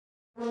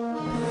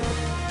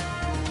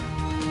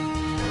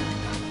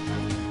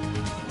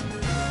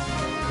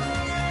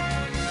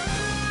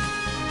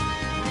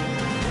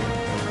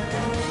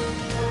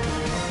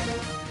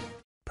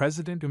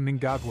President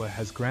Mnangagwa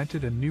has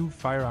granted a new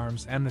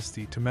firearms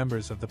amnesty to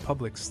members of the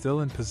public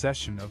still in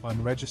possession of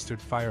unregistered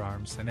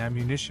firearms and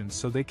ammunition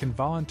so they can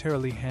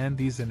voluntarily hand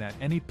these in at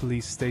any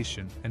police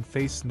station and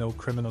face no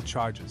criminal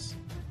charges.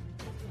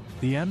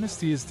 The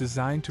amnesty is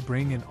designed to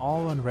bring in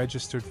all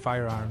unregistered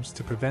firearms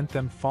to prevent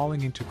them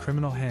falling into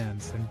criminal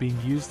hands and being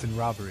used in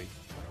robbery,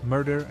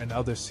 murder, and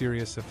other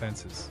serious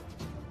offenses.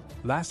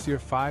 Last year,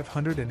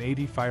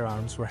 580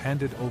 firearms were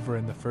handed over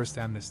in the first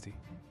amnesty.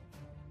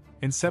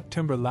 In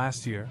September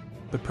last year,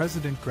 the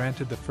President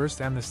granted the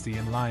first amnesty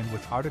in line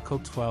with Article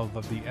 12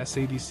 of the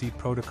SADC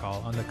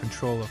Protocol on the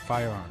Control of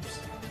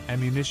Firearms,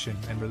 Ammunition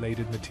and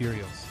Related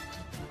Materials.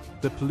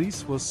 The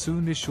police will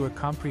soon issue a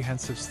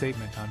comprehensive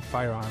statement on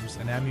firearms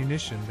and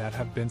ammunition that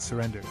have been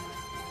surrendered.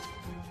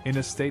 In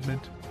a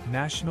statement,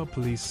 National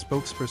Police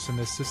spokesperson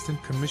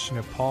Assistant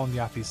Commissioner Paul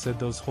Nyathi said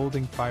those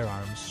holding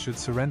firearms should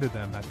surrender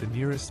them at the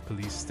nearest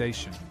police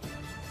station.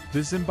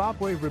 The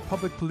Zimbabwe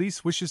Republic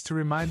Police wishes to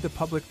remind the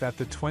public that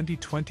the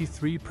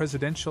 2023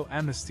 presidential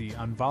amnesty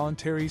on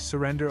voluntary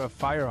surrender of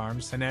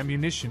firearms and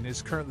ammunition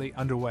is currently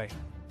underway.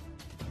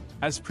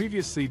 As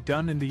previously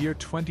done in the year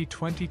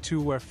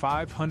 2022, where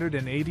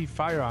 580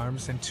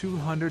 firearms and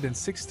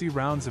 260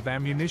 rounds of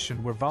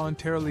ammunition were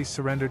voluntarily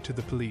surrendered to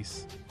the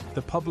police,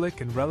 the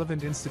public and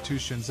relevant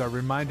institutions are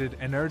reminded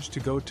and urged to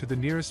go to the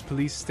nearest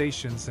police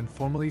stations and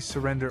formally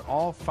surrender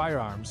all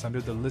firearms under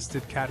the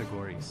listed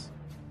categories.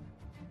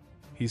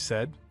 He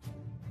said,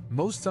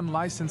 "Most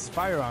unlicensed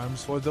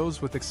firearms or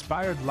those with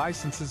expired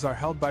licenses are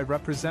held by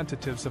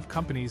representatives of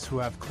companies who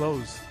have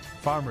closed,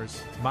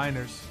 farmers,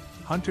 miners,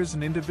 hunters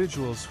and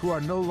individuals who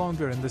are no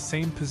longer in the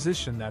same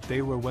position that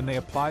they were when they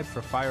applied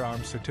for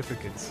firearm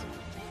certificates,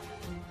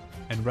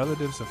 and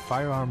relatives of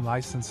firearm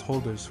license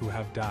holders who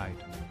have died.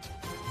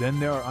 Then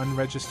there are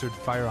unregistered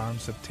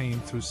firearms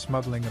obtained through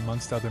smuggling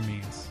amongst other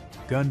means,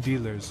 gun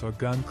dealers or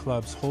gun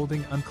clubs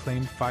holding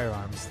unclaimed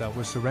firearms that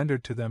were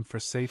surrendered to them for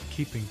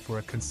safekeeping for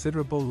a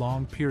considerable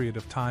long period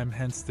of time,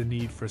 hence the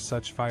need for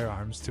such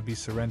firearms to be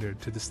surrendered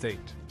to the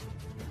state.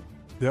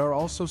 There are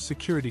also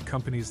security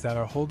companies that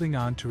are holding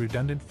on to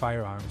redundant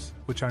firearms,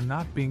 which are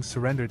not being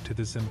surrendered to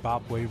the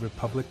Zimbabwe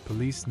Republic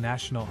Police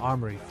National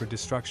Armory for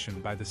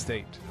destruction by the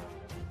state.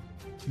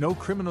 No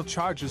criminal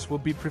charges will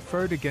be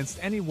preferred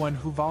against anyone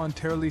who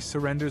voluntarily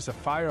surrenders a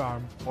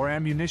firearm or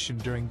ammunition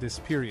during this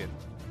period.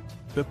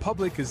 The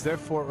public is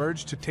therefore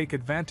urged to take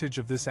advantage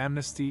of this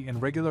amnesty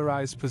and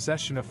regularize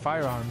possession of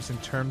firearms in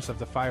terms of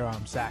the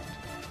Firearms Act."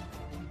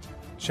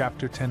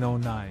 Chapter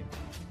 1009.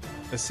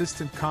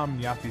 Assistant Com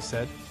Nyathi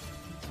said,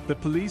 "The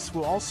police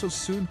will also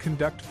soon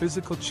conduct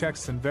physical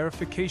checks and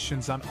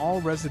verifications on all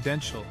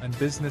residential and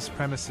business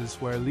premises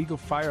where illegal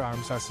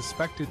firearms are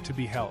suspected to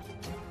be held."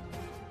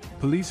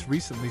 Police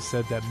recently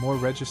said that more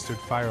registered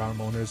firearm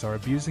owners are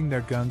abusing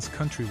their guns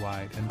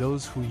countrywide, and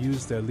those who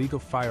use their legal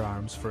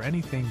firearms for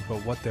anything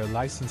but what their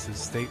licenses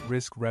state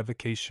risk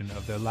revocation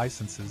of their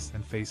licenses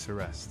and face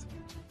arrest.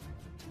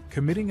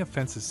 Committing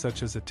offenses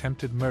such as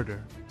attempted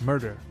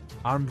murder,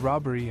 armed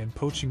robbery and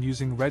poaching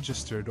using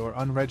registered or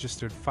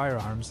unregistered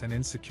firearms and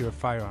insecure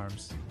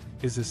firearms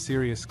is a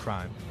serious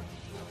crime.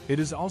 It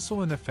is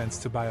also an offense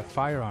to buy a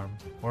firearm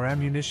or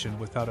ammunition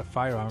without a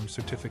firearm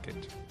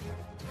certificate.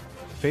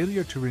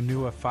 Failure to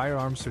renew a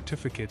firearm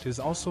certificate is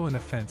also an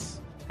offense,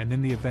 and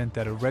in the event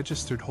that a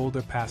registered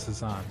holder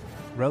passes on,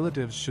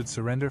 relatives should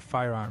surrender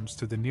firearms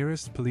to the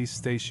nearest police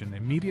station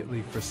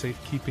immediately for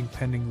safekeeping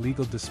pending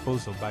legal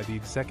disposal by the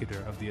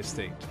executor of the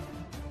estate.